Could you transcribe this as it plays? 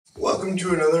welcome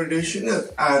to another edition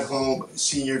of At Home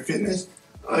Senior Fitness.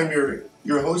 I'm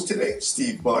your host today,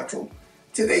 Steve Bottrell.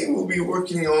 Today we'll be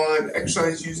working on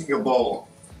exercise using a ball.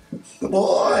 The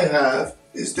ball I have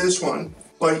is this one,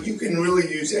 but you can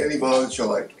really use any ball that you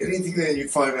like, anything that you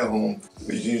find at home. You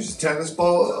can use a tennis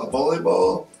ball, a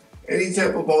volleyball, any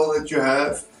type of ball that you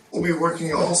have. We'll be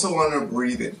working also on our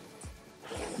breathing.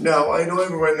 Now, I know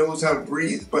everyone knows how to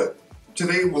breathe, but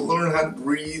today we'll learn how to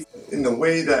breathe in the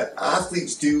way that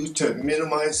athletes do to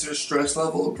minimize their stress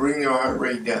level, bring their heart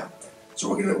rate down. So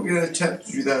we're gonna attempt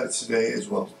to do that today as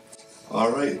well.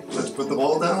 All right, let's put the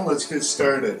ball down. Let's get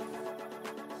started.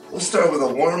 Let's start with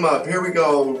a warm up. Here we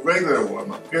go, regular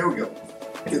warm up. Here we go.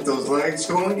 Get those legs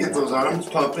going, get those arms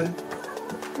pumping.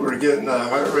 We're getting the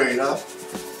heart rate up.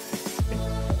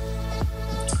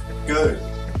 Good.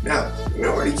 Now,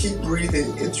 remember to keep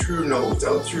breathing in through your nose,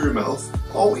 out through your mouth.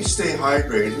 Always stay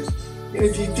hydrated. And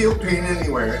if you feel pain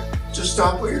anywhere, just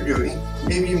stop what you're doing.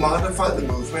 Maybe modify the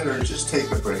movement or just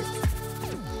take a break.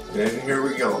 And here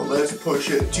we go. Let's push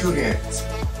it. 2 hands.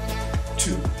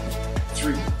 2,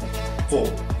 3, 4,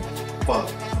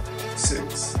 5,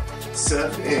 6,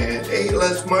 7, and 8.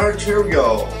 Let's march. Here we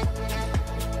go.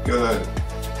 Good.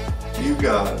 You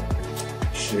got it.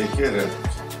 Shake it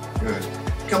out. Good.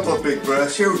 Couple of big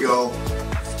breaths. Here we go.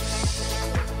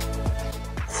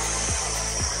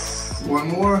 One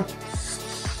more.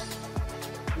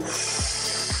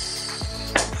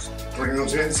 Bring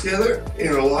those hands together,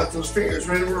 interlock those fingers,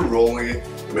 and we're rolling it.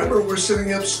 Remember, we're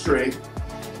sitting up straight.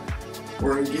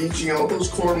 We're engaging all those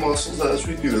core muscles as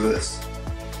we do this.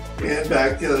 And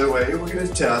back the other way, we're going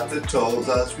to tap the toes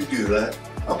as we do that.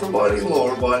 Upper body,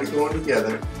 lower body going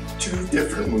together. 2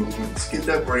 different movements. Get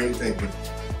that brain thinking.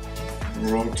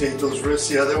 Rotate those wrists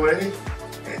the other way.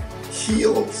 And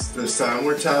heels. This time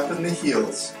we're tapping the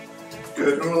heels.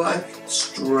 Good and relax.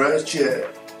 Stretch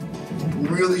it.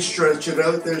 Really stretch it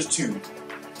out. There's 2,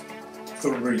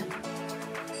 3,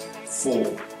 4,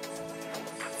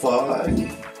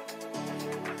 5,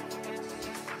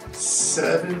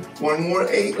 7. One more.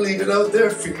 8. Leave it out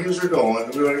there. Fingers are going.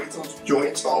 We want to get those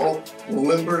joints all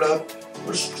limbered up.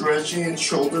 We're stretching and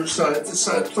shoulders side to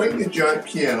side, playing the giant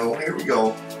piano. Here we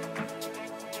go.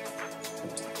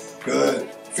 Good.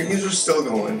 Fingers are still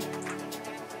going.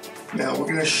 Now we're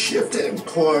going to shift it and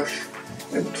push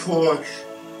and push,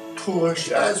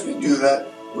 push. As we do that,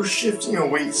 we're shifting our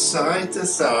weight side to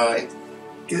side,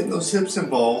 getting those hips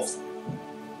involved.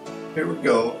 Here we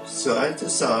go. Side to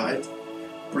side.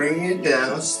 Bringing it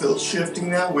down, still shifting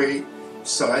that weight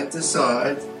side to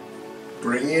side.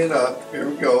 Bringing it up. Here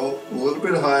we go. A little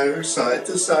bit higher, side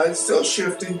to side, still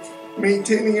shifting,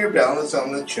 maintaining your balance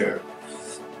on the chair.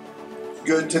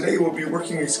 Good. Today we'll be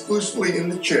working exclusively in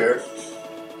the chair.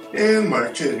 And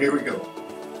march it. Here we go.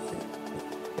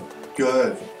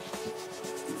 Good.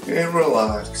 And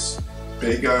relax.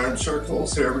 Big arm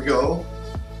circles. Here we go.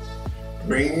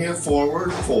 Bringing it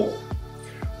forward. 4,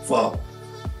 5,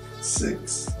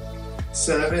 6,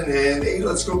 7, and 8.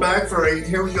 Let's go back for 8.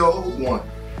 Here we go. 1,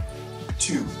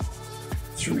 2,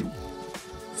 3,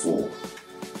 4,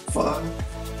 5,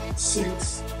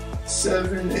 6,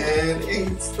 7, and 8.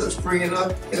 Let's bring it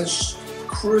up and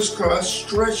crisscross,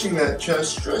 stretching that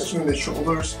chest, stretching the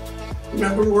shoulders.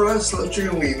 Remember, we're not slouching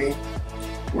or leaning.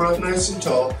 We're up nice and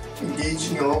tall,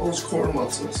 engaging all those core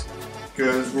muscles.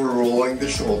 Good. We're rolling the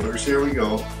shoulders. Here we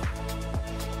go.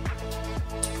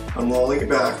 I'm rolling it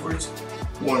backwards.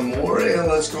 One more, and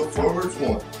let's go forwards.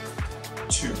 1,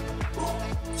 2,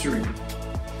 3,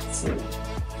 4,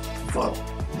 5,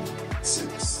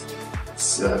 6,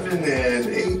 7, and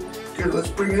 8. Good, let's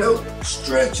bring it out.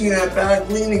 Stretching that back,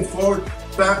 leaning forward,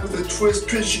 back with a twist,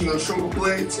 pinching those shoulder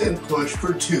blades, and push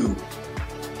for 2.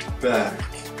 Back.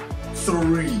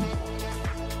 3.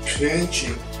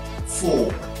 Pinching.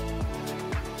 4.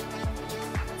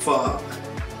 5.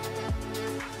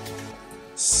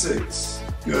 6.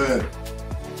 Good.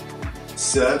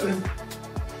 7.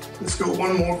 Let's go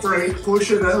one more for 8.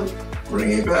 Push it out.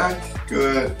 Bring it back.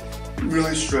 Good.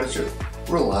 Really stretch it.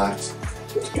 Relax.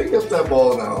 Let's pick up that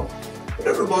ball now.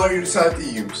 Whatever ball you decide to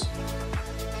use.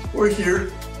 We're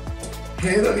here.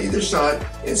 Hand on either side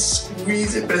and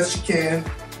squeeze it best you can.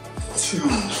 2,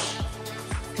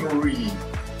 3,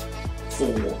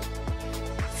 4,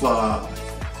 5,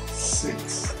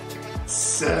 6,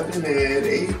 7, and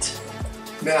 8.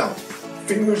 Now,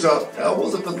 fingers up,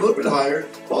 elbows up a little bit higher.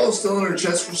 Ball still in our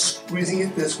chest. We're squeezing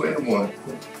it this way. 1,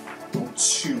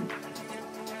 2,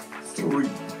 3,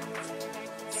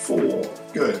 4.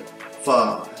 Good.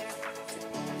 5,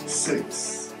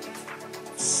 6,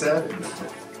 7,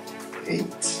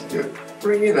 8. Good.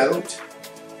 Bring it out.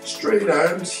 Straight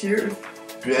arms here.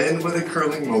 Bend with a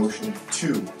curling motion.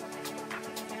 2,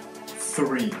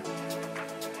 3,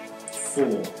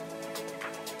 4,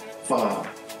 5,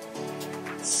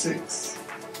 6,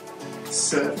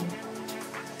 7,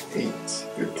 8.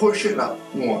 Good. Push it up.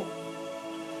 1,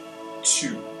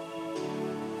 2,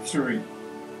 3,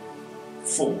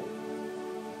 4,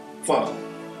 5,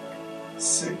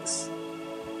 6,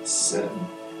 7,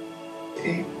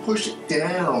 8. Push it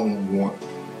down. 1,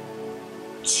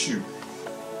 2,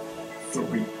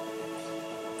 3,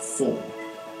 4,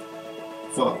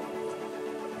 5,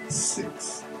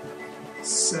 6,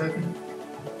 7,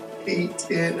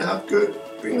 8, and up. Good.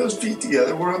 Bring those feet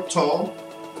together. We're up tall.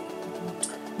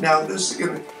 Now this is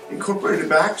going to incorporate a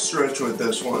back stretch with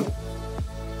this one.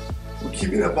 We're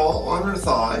keeping the ball on our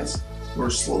thighs. We're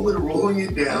slowly rolling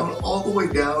it down, all the way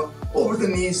down, over the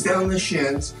knees, down the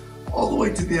shins, all the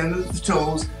way to the end of the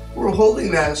toes. We're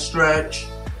holding that stretch.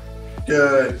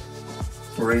 Good.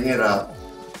 Bring it up.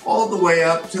 All the way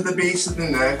up to the base of the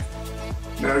neck.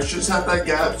 Now it's just have that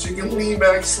gap so you can lean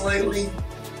back slightly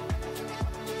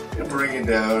and bring it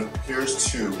down.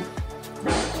 Here's 2.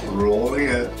 Rolling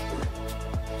it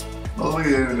all the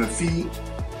way into the feet.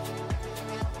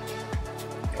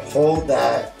 Hold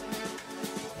that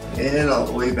and all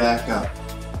the way back up.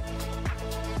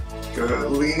 Good.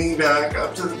 Leaning back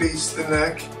up to the base of the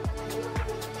neck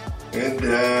and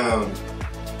down.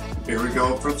 Here we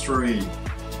go for 3.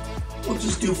 We'll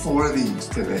just do 4 of these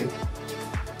today.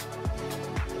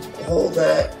 Hold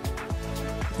that,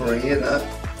 bring it up,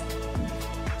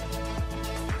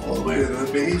 all the way to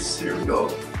the base. Here we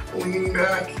go, leaning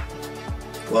back.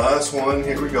 Last one,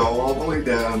 here we go, all the way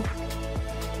down.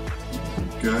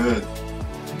 Good.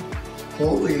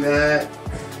 Holding that,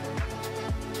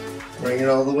 bring it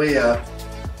all the way up.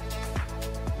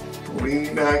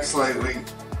 Leaning back slightly.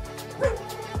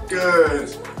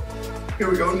 Good. Here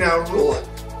we go, now roll it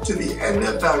to the end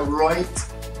of that right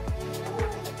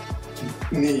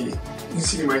knee. You can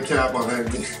see my cap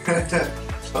behind me.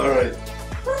 Alright.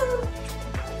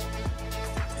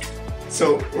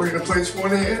 So we're going to place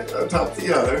one hand on top of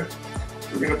the other.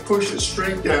 We're going to push it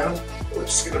straight down. We're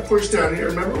just going to push down here.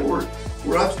 Remember,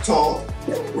 we're up tall.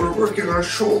 We're working our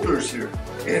shoulders here.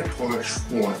 And push.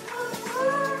 1,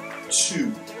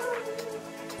 2,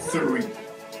 3,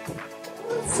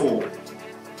 4,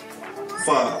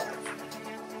 5,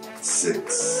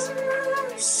 6,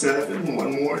 7,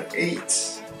 one more,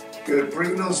 8. Good.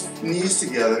 Bring those knees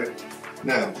together.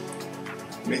 Now,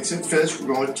 mix and fist.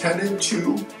 We're going 10 and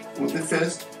 2 with the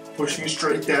fist, pushing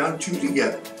straight down. 2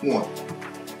 together. 1,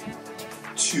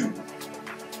 2,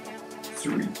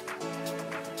 3,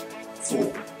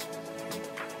 4,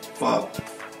 5,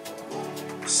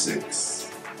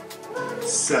 6,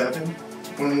 7.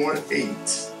 One more,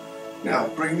 8. Now,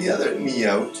 bring the other knee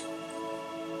out.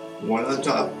 One on the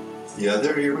top. The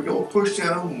other, here we go, push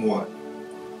down. 1,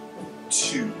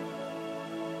 2,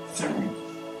 3,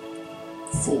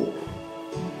 4,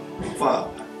 5,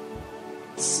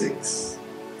 6,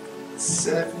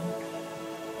 7,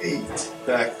 8.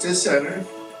 Back to center.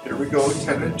 Here we go,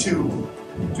 10 and 2.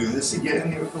 Do this again.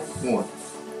 Here we go. 1,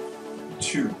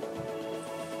 2,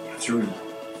 3,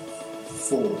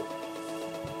 4,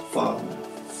 5,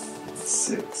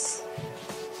 6,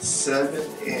 7,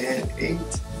 and 8.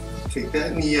 Take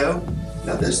that knee out.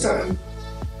 Now this time,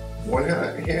 one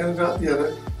hand out the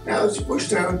other. Now as you push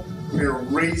down, we're going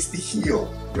to raise the heel,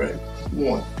 right?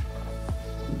 1,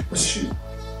 2,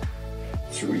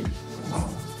 3,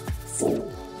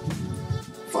 4,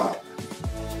 5,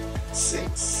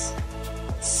 6,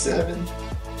 7,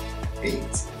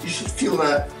 8. You should feel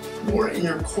that more in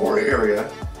your core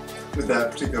area with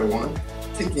that particular one.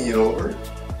 Taking it over.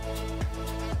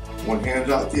 One hand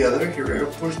out the other. Here we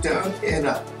go. Push down and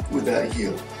up with that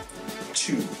heel.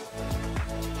 2,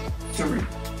 3,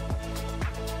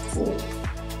 4,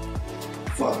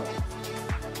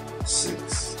 5,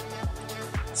 6,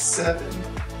 7,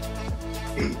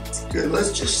 8. Good.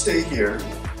 Let's just stay here.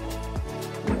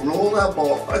 Roll that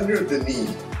ball under the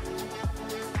knee.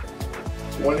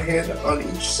 One hand on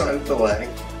each side of the leg.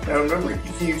 Now remember, you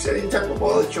can use any type of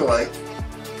ball that you like.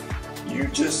 You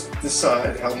just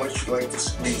decide how much you like to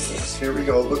squeeze this. Here we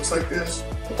go. It looks like this.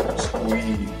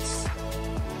 Squeeze.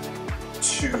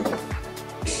 2,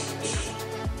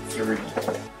 3,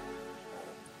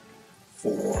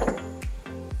 4,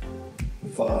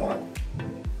 5,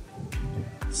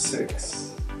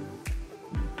 6,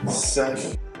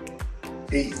 7,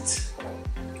 8.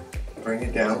 Bring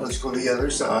it down. Let's go to the other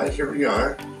side. Here we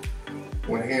are.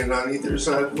 One hand on either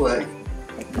side of the leg.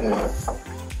 1,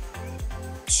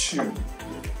 2,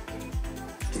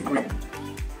 3,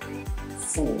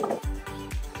 4,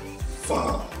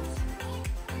 5,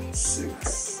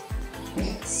 6,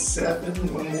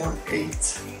 7. One more,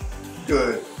 8.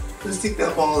 Good. Let's take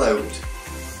that ball out.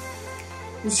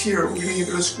 It's here. We're gonna give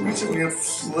it a squeeze and we're gonna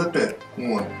flip it.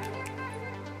 1,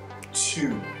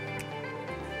 2,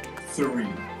 3,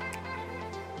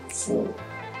 4,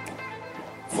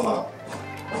 5,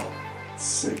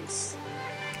 6,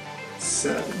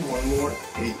 7. One more.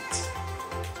 8.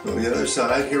 Go to the other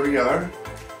side. Here we are.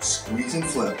 Squeeze and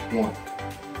flip. 1,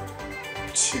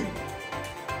 2,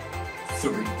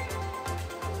 3,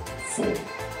 4,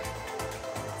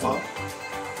 5,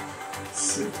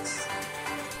 6,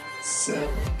 7,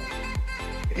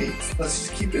 8. Let's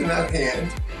just keep it in that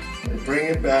hand and bring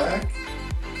it back.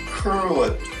 Curl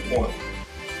it. 1,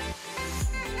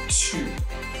 2,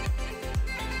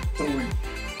 3,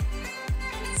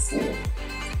 4,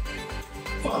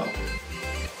 5,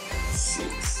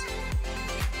 6,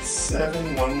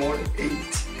 7. One more. 8.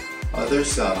 Other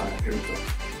side. Here we go.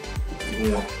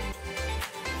 1,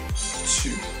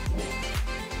 2,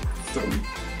 3,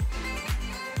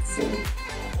 4,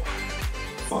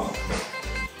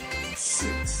 5,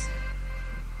 6,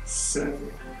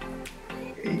 7,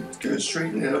 8. Good.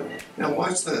 Straighten it up. Now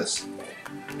watch this.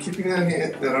 Keeping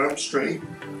that arm straight.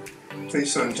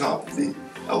 Place on top of the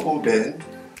elbow bend.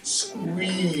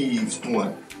 Squeeze.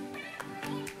 1,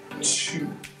 2,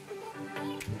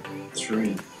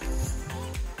 3,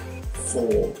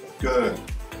 4. Good.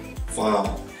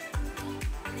 5,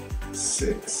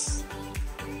 6,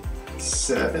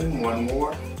 7. One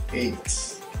more.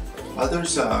 8. Other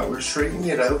side. We're straightening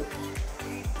it out.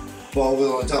 Ball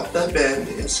wheel on top of that bend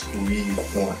and squeeze.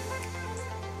 1,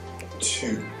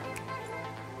 2,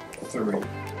 3,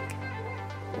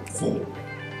 4,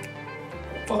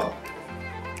 5,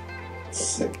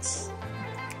 6,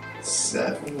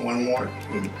 7. One more.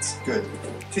 8. Good.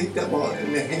 Take that ball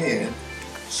in the hand.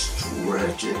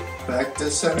 Stretch it back to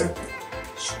center.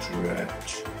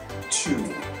 Stretch.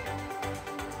 2,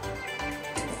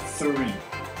 3,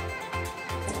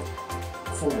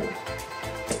 4,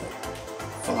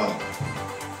 5,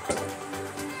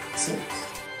 6,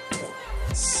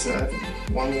 7.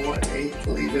 One more. 8.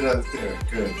 Leave it out there.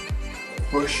 Good.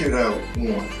 Push it out.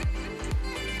 1,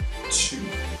 2,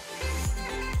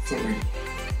 3,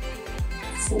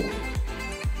 4,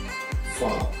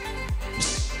 5,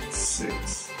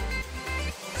 6,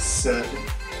 7,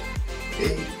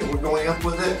 8. And we're going up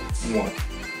with it. 1,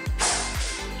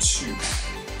 2,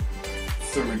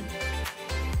 3,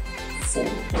 4,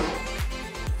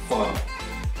 5,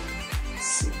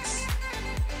 6,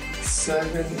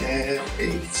 7, and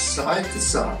 8. Side to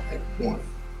side. 1,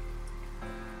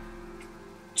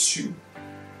 2,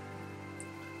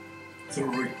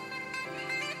 3,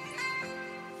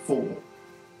 4,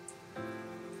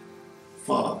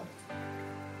 5,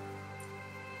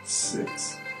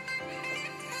 6,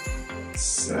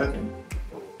 7,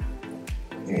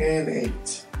 and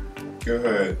 8.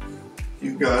 Good.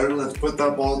 You got it. Let's put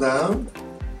that ball down.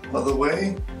 Other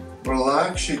way.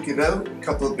 Relax. Shake it out. A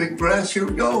couple of big breaths. Here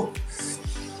we go.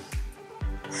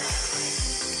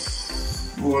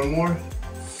 One more.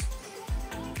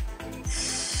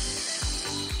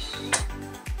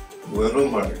 Little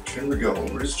march. Here we go.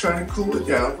 We're just trying to cool it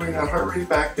down. Bring that heart rate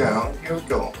back down. Here we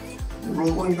go.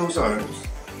 Rolling those arms.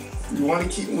 We want to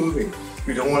keep moving.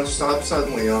 We don't want to stop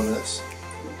suddenly on this.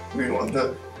 We want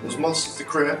those muscles to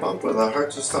cramp up or the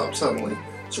heart to stop suddenly.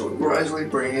 So we gradually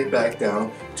bring it back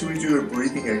down till we do our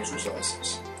breathing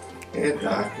exercises. And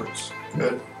backwards.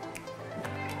 Good.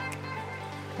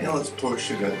 And let's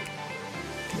push it in.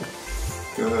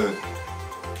 Good.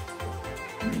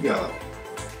 You got it.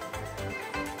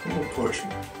 And we'll push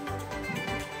it.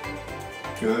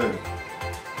 Good.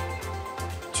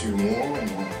 2 more,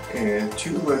 and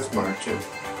 2. Let's march it.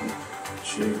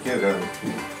 Shake it out.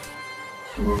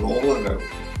 Roll it out.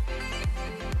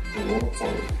 Roll it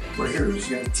forward. We're here. We're just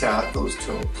going to tap those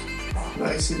toes.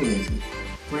 Nice and easy.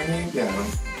 Bring it down.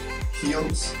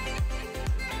 Heels.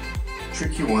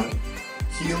 Tricky one.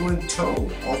 Heel and toe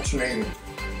alternating.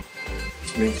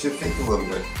 Just makes you think a little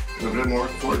bit. A little bit more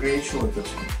coordination with this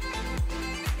one.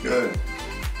 Good.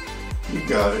 You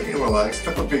got it. And relax.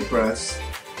 Couple big breaths.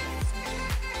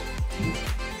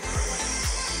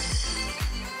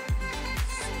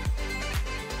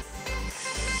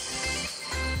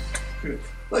 Good.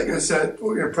 Like I said,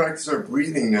 we're going to practice our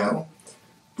breathing now.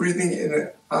 Breathing in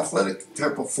an athletic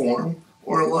type of form,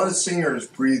 or a lot of singers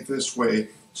breathe this way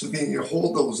so that you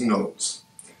hold those notes.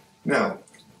 Now,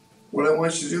 what I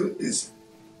want you to do is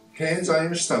hands on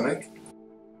your stomach.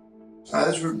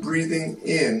 As we're breathing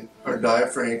in, our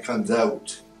diaphragm comes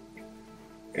out.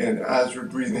 And as we're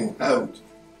breathing out,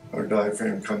 our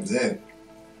diaphragm comes in.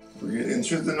 Breathe in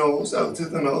through the nose, out through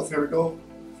the mouth. Here we go.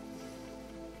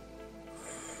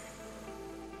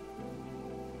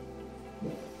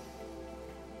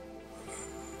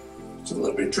 It's a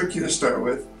little bit tricky to start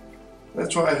with.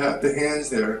 That's why I have the hands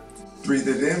there. Breathe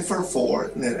it in for 4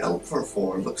 and then out for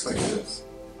 4. It looks like this.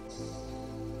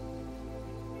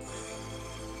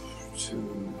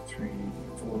 2, 3,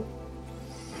 4.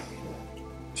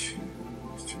 2,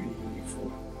 3,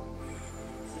 4.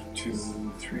 2,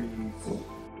 3, 4.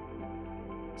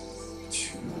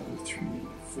 2, 3,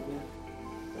 4.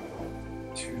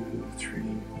 2, 3,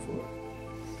 4.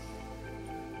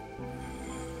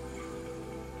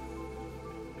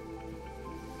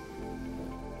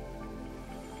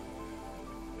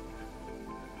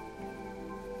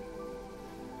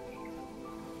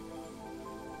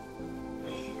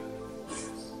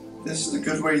 This is a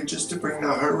good way just to bring the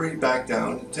heart rate back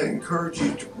down, to encourage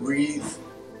you to breathe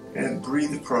and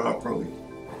breathe properly.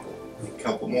 A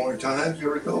couple more times,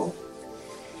 here we go.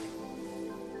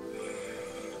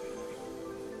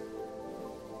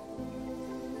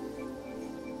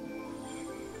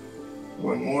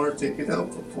 One more, take it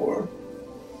out for 4.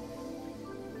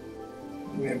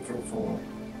 And in for 4.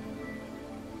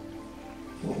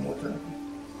 One more time.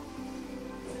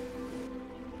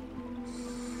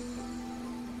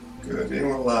 Good, and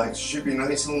relax. You should be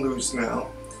nice and loose now.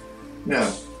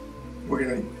 Now, we're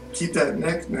going to keep that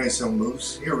neck nice and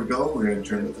loose. Here we go. We're going to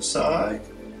turn to the side.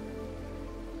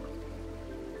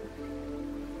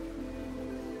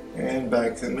 And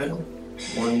back to the middle.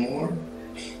 One more.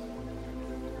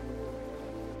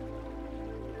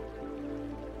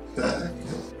 Back.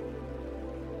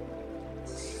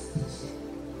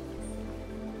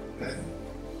 Back.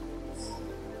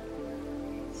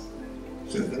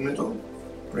 To the middle.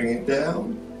 Bring it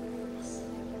down.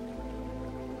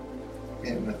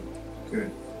 And up.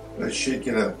 Good. Let's shake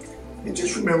it up. And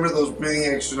just remember those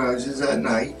breathing exercises at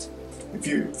night. If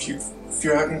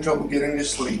you're having trouble getting to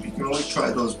sleep, you can always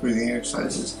try those breathing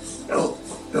exercises.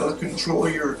 That'll control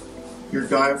your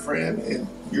diaphragm and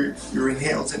your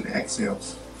inhales and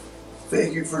exhales.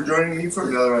 Thank you for joining me for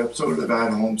another episode of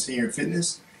At Home Senior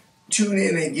Fitness. Tune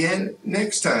in again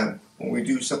next time when we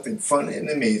do something fun and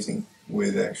amazing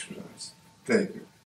with exercise. Thank you.